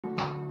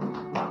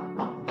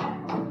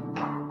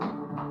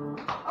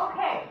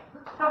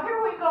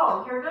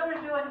go. You're going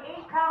to do an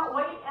 8-count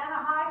weight and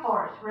a high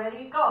horse.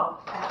 Ready, go.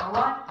 And a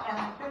 1, and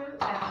a 2,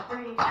 and a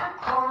 3, and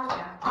 4,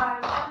 and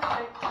 5, and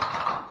 6.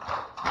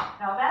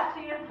 Now that's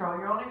the intro.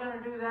 You're only going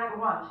to do that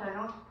once. I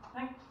don't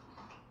think,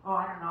 oh,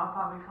 I don't know. I'll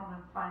probably come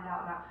and find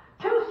out now.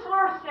 2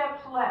 slur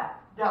steps left.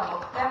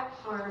 Double step,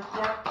 slur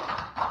step.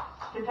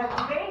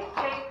 Kentucky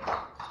basic.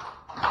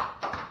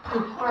 2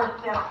 slur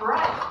steps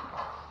right.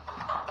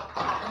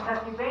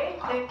 Kentucky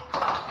basic.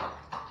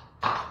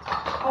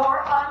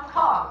 4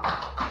 unclogged.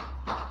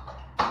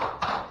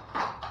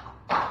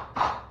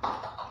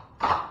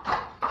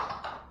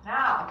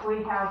 Now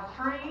we have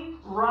 3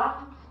 run,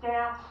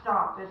 stand,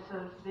 stop. This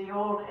is the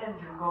old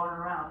engine going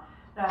around.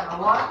 Then a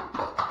 1,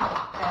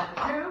 and a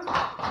 2,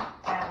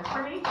 and a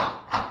 3.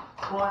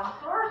 1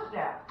 slur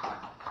step.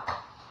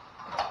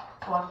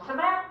 1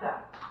 Samantha.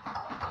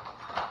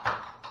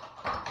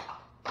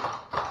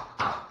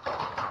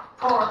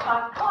 4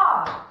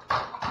 unclogged.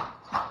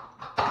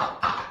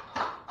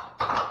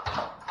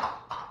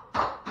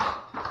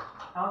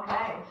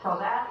 Okay, so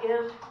that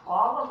is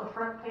all of the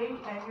front page,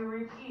 and you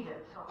repeat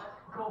it. So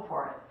let's go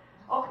for it.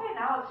 Okay,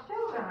 now it's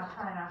still going to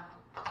kind of,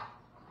 I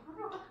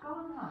wonder what's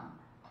going on.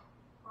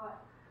 What?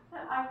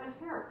 I could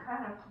hear it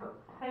kind of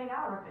fade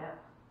out a bit.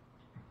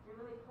 You're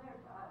really clear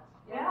to us.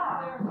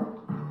 Yeah.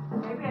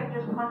 Maybe I'm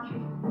just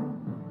punchy.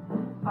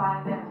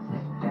 5 and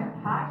 6 and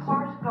high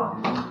horse, go.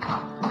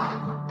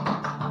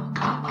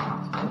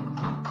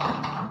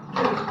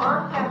 2 slur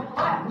steps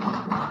left.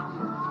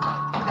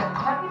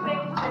 Kentucky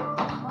basic.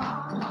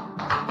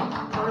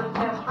 Slur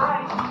steps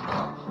right.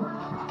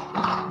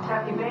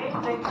 Kentucky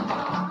basic.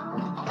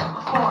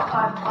 4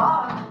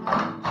 unclogged.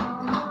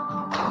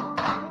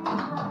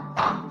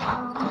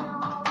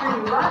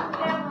 3 run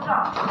step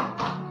stop.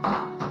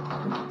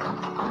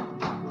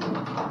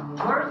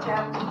 Slur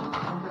step.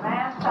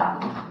 Demand stop.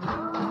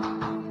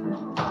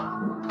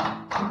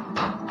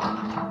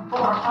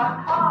 4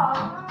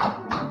 unclogged.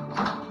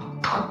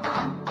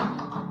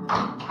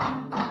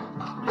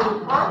 2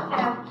 slur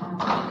steps.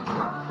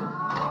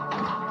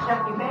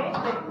 Kentucky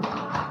basic.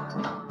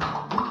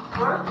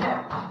 Slur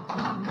step.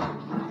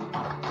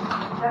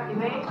 Kentucky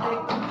basic.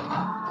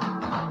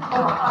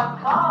 4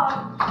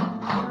 unclogged.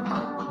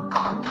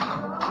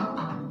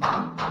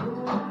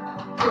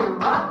 2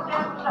 run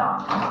step stop.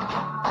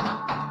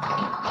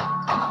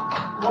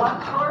 1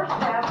 slur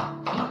step.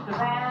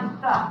 Demand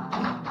stop.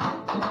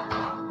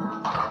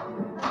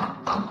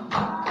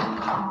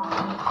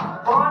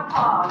 4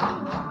 unclogged.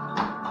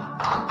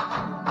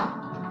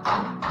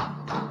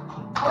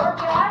 4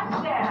 back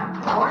stand.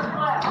 4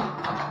 left.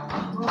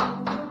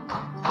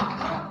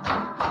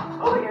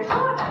 Oh, you're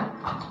doing it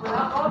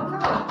without going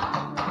through it.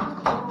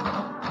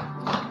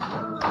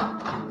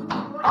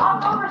 On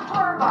over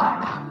slur by.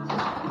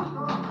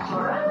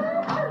 Slur it.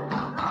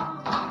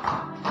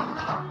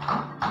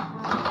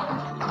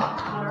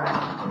 Slur it.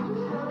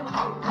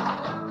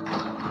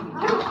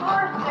 2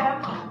 slur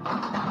steps.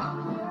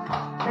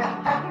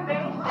 Kentucky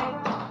basic.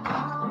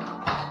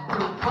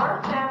 2 slur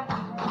steps.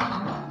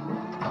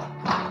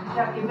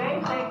 Kentucky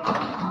basic.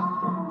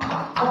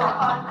 4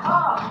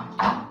 unclogged.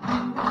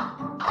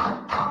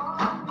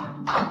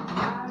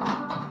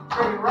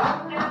 3 run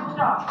step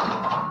stop.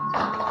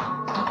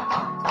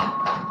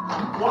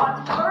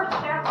 1 slur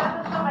step and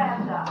a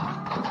Samantha.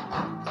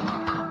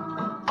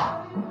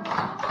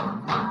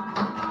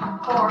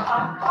 4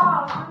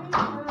 unclogged.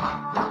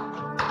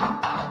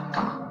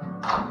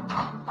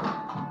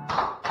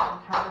 I'm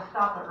trying to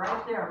stop it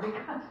right there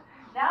because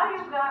now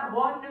you've got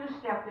 1 new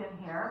step in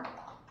here,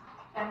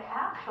 and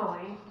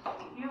actually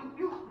you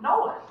know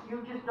it. You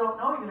just don't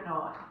know you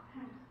know it.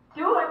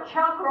 Do a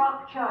chug,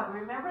 rock, chug.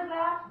 Remember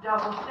that?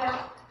 Double step,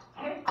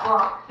 kick,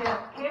 rock,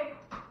 step, kick.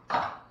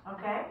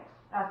 Okay?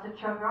 That's a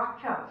chug, rock,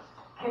 chug.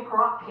 Kick,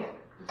 rock, kick.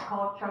 It's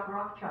called chug,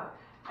 rock, chug.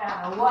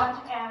 And a 1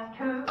 and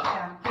 2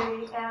 and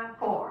 3 and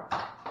 4.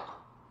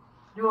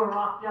 Do a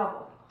rock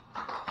double.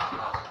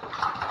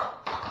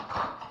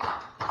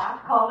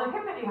 That's called a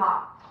hippity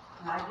hop.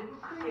 And I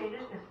didn't create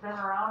it. It's been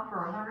around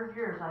for 100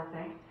 years, I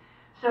think.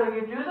 So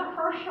you do the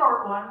first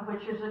short one,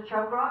 which is a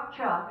chug, rock,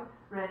 chug.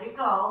 Ready,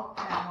 go.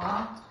 And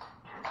 1,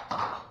 2,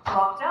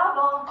 rock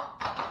double.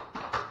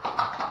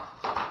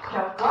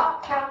 Chug,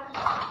 rock, chug.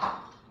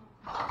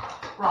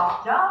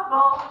 Rock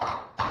double.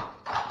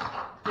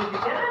 Did you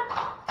get it?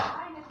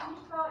 Kind of. Can you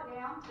slow it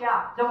down?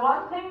 Yeah. The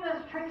one thing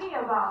that's tricky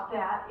about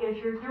that is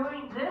you're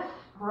doing this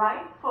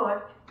right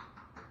foot,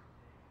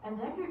 and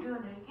then you're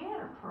doing it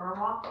again for a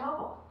rock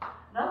double.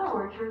 In other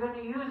words, you're going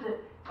to use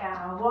it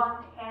and a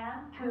 1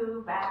 and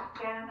 2, back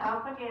and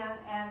up again,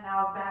 and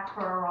now back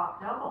for a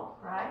rock double,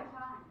 right?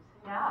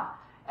 Yeah.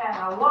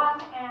 And a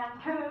 1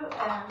 and 2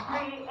 and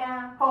 3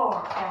 and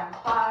 4 and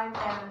 5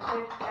 and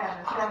 6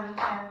 and 7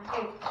 and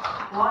 8.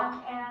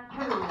 1 and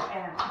 2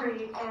 and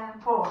 3 and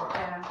 4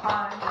 and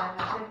 5 and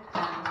 6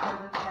 and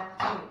 7 and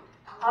 8.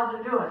 How's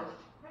it doing?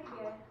 Pretty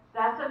good.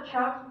 That's a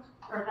chug,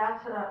 or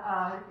that's a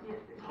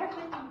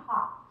hippity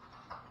hop.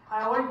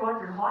 I always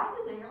wondered, why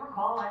did they ever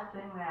call that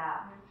thing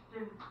that? It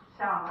didn't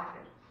sound like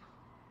it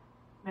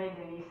made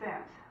any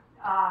sense.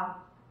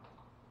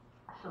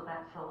 So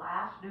that's the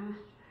last new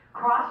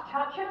cross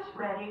touches.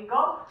 Ready,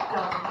 go.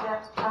 Double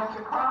step, touch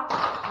across,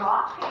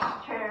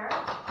 rocking chair.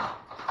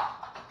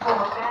 4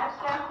 bad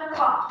steps in a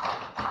box.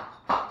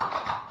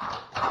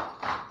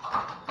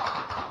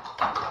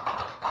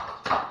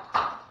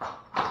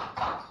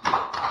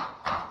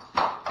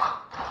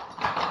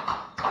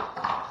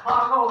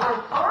 Clog over,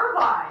 floor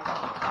by.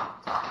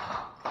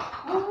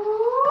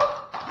 Woo.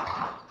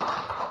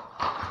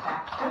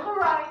 Back to the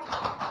right.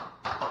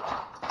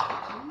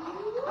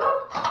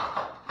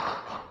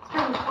 2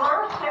 floor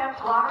steps,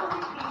 a lot of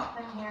repeats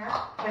in here.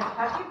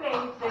 Kentucky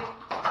basic.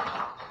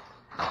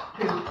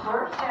 2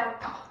 floor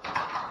steps.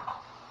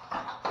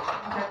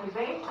 Kentucky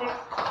basic.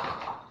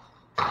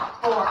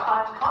 4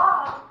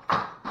 unclog.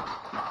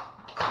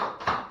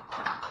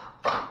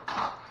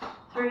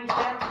 3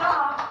 steps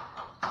off.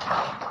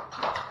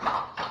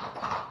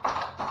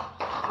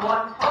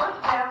 1 floor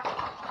step.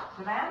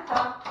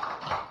 Samantha.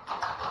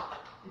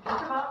 You're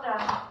just about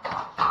done.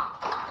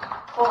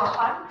 4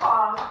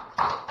 unclog.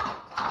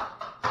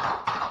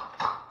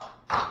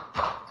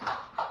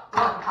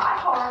 1 high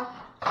horse.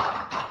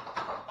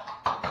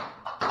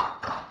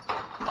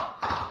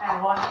 And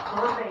 1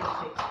 floor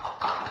basic.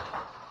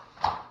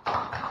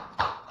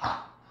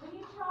 Can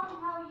you show them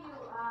how you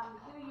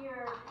do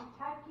your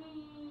Kentucky,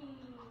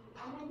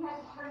 and then you have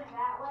to turn it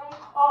that way?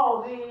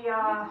 Oh,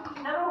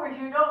 in other words,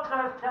 you don't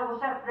go double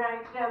step,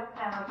 drag step,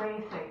 and a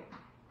basic.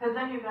 Because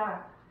then you gotta,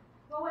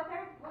 Well, what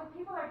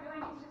people are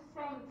doing is just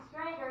saying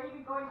straight, or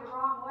you're going the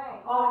wrong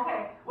way. oh,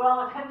 okay.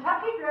 Well, a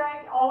Kentucky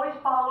drag always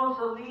follows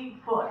the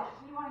lead foot. Yes,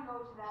 you want to go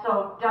to that.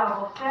 So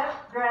double step,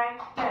 drag,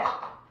 step.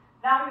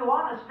 Now you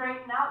want to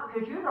straighten out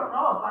because you don't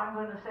know if I'm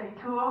going to say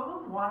 2 of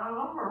them, 1 of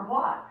them, or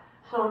what.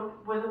 So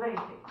with a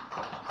basic.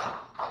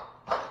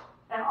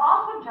 And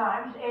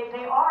oftentimes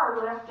they are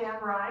left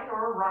and right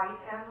or right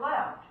and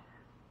left.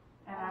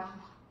 And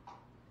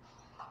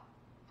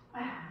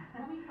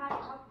Let me try to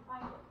help you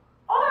find it.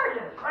 oh, there it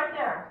is, right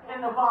there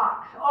in the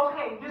box.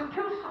 Okay, do 2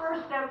 floor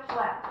steps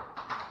left.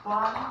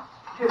 1,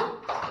 2.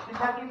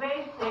 Kentucky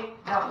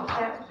basic, double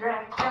step,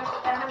 drag step,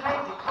 and a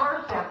basic.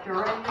 Floor steps, you're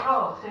ready to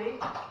go, see?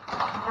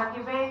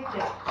 Kentucky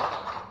basic.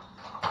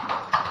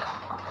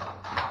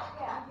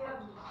 Yeah,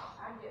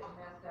 I'm getting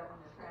messed up in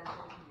the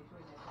transition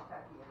between the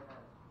Kentucky and the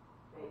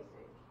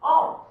basic.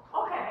 Oh,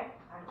 okay.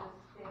 I'm just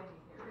standing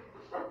here.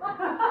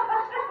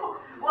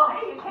 Well,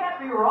 hey, you can't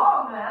be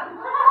wrong then.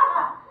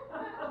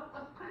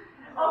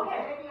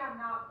 Okay. Maybe I'm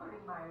not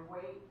putting my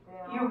weight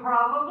down. You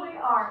probably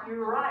aren't.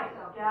 You're right.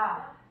 Yeah.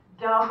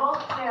 Double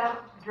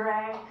step,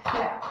 drag,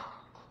 step.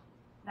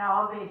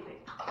 Now a basic.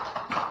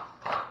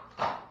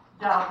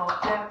 Double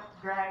step,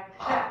 drag,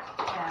 step.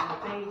 And a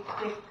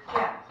basic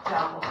step.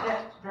 Double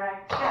step,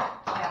 drag, step.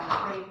 And a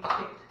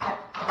basic step.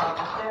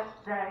 Double step,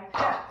 drag,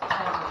 step.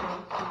 And a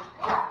basic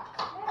step.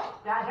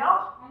 That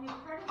help? and you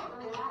turn it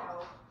really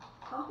loud.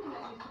 Something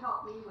that used to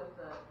help me with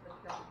the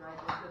Kentucky drag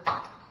is just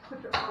put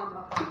your arm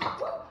up.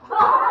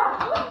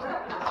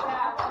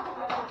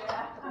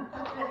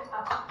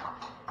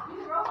 He's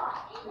a robot.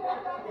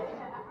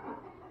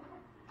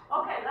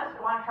 Okay,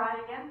 want to try it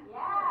again?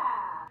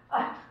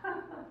 Yeah.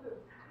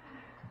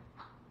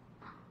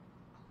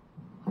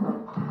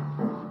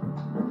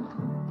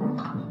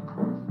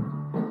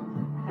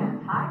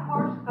 And high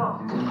horse go.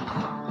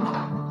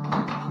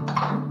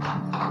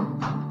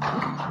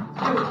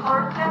 2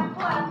 4 steps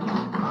left.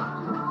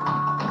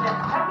 Then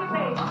Kentucky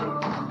basic.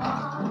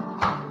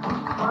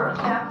 First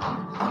step.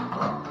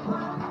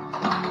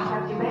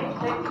 Kentucky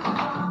basic.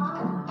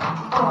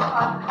 4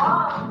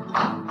 unclog.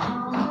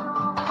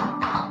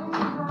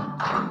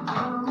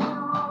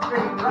 3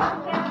 run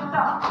and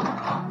stop.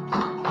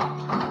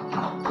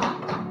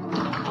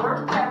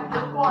 First step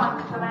is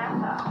 1,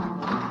 Samantha.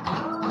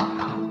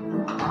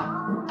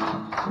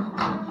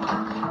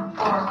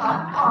 4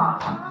 unclog.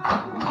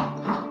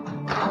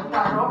 We'll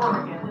start over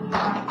again. This is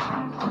right.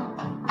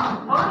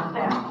 First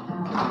step.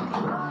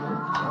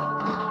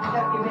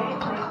 Kentucky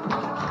basic.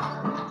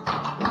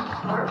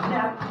 First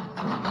step.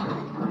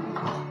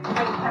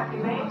 Kentucky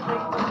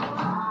basic.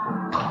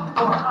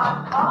 4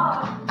 unclog.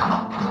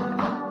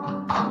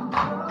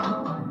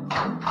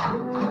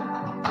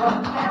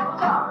 1 step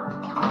stop.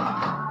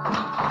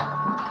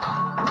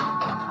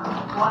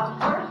 1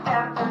 first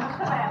step and a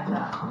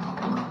Samantha.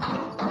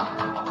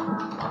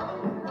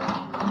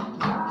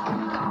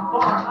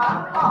 4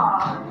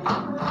 unclog.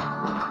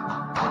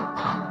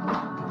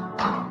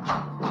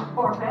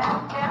 4 back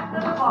steps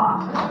and a box.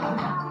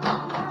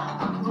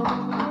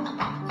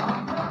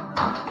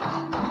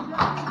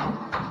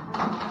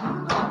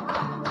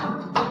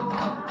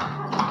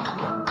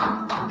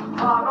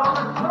 Log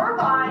over the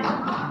turbine.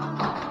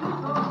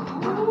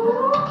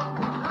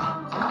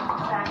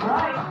 Back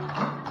right.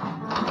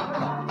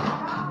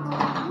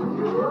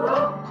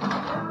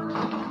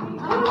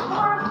 2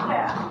 4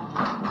 steps.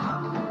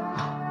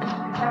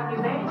 Kentucky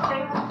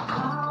basic.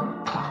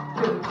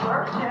 2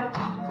 4 steps.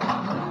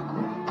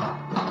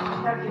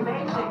 Kentucky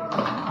basic.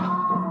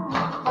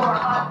 4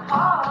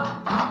 unclog.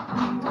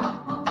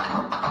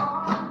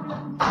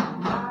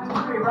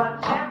 3 run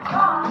steps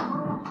on.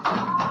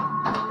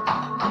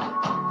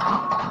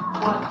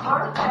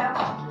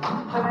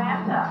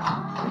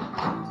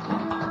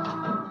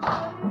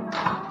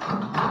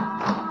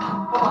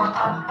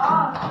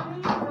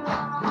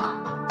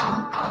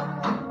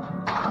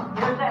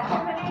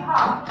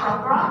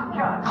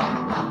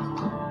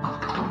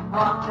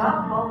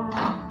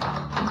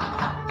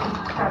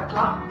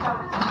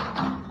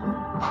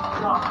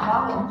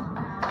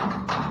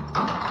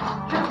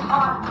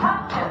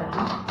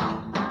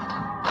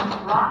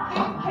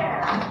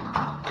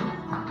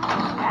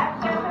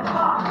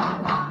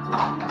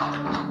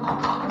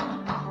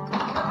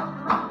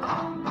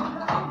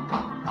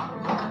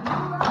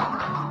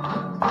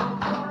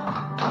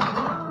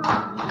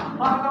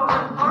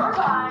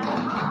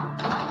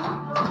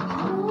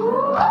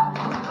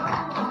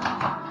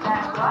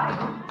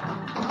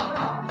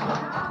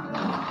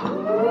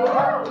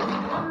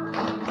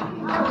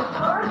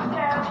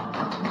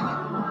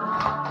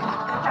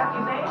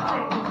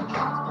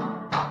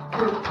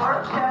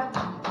 First step,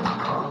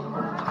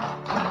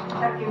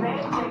 Kentucky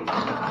basic, 4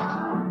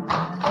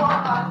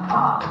 on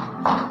top.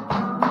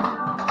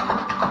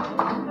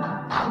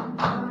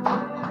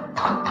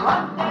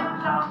 One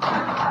stands on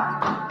third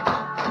side.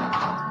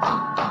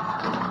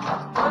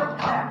 Good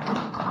step,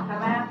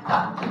 Samantha.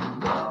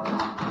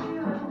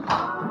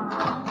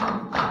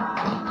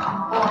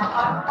 4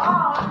 on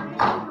top.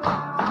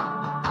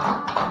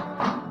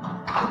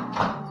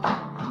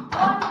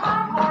 One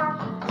high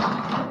horse.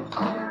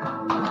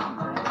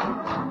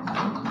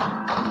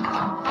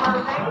 For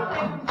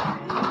basic.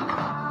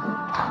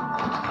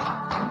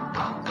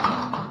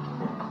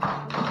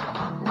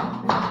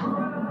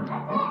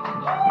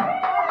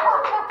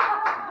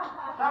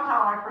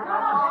 Somehow I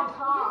forgot to.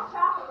 You just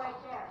stop it right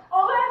there.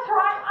 Oh, that's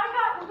right. I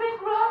got the big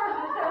rubbers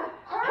that says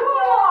too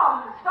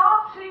long,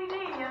 stop CD,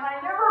 and I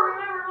never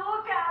remember to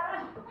look at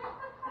it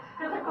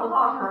because it goes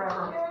on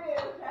forever.